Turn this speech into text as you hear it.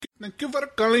Thank you for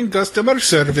calling customer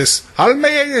service. How may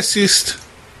I assist?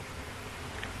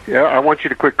 Yeah, I want you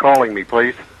to quit calling me,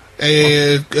 please.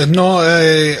 No,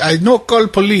 I no call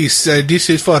police. This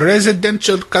is for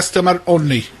residential customer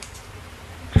only.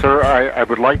 Sir, I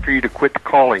would like for you to quit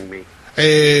calling me.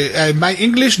 My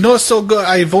English not so good.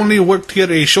 I've only worked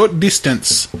here a short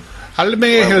distance. How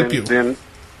may I help you? Then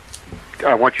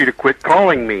I want you to quit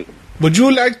calling me. Would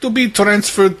you like to be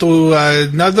transferred to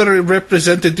another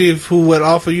representative who will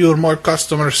offer you more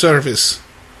customer service?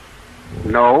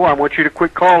 No, I want you to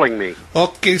quit calling me.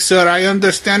 Okay, sir, I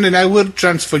understand and I will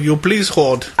transfer you. Please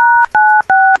hold.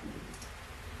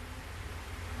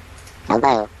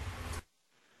 Hello.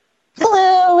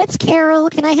 Hello, it's Carol.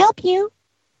 Can I help you?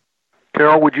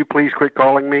 Carol, would you please quit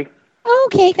calling me?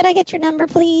 Okay, could I get your number,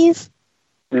 please?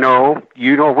 No,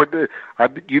 you know what?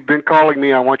 You've been calling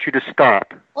me. I want you to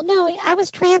stop. Well, no,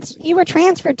 you were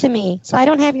transferred to me, so I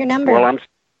don't have your number. Well, I'm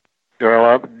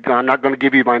not going to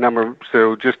give you my number.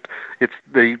 So it's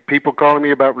the people calling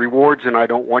me about rewards, and I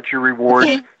don't want your rewards.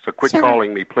 Okay. So quit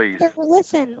calling me, please. Sir,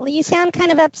 listen, you sound kind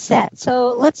of upset. So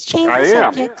let's change the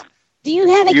subject. I am. Do you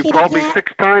have a kitty cat? You called me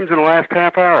 6 times in the last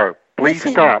half hour. Please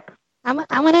stop. I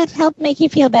want to help make you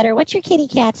feel better. What's your kitty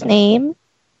cat's name?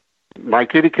 My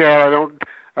kitty cat. I don't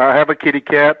have a kitty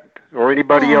cat or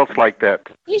anybody else like that.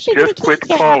 You should just quit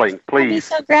calling, please.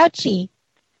 Don't be so grouchy.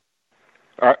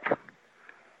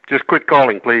 Just quit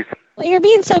calling, please. Well, you're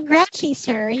being so grouchy,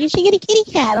 sir. You should get a kitty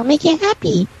cat. It'll make you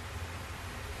happy.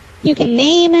 You can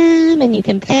name him, and you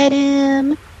can pet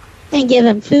him, and give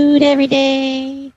him food every day.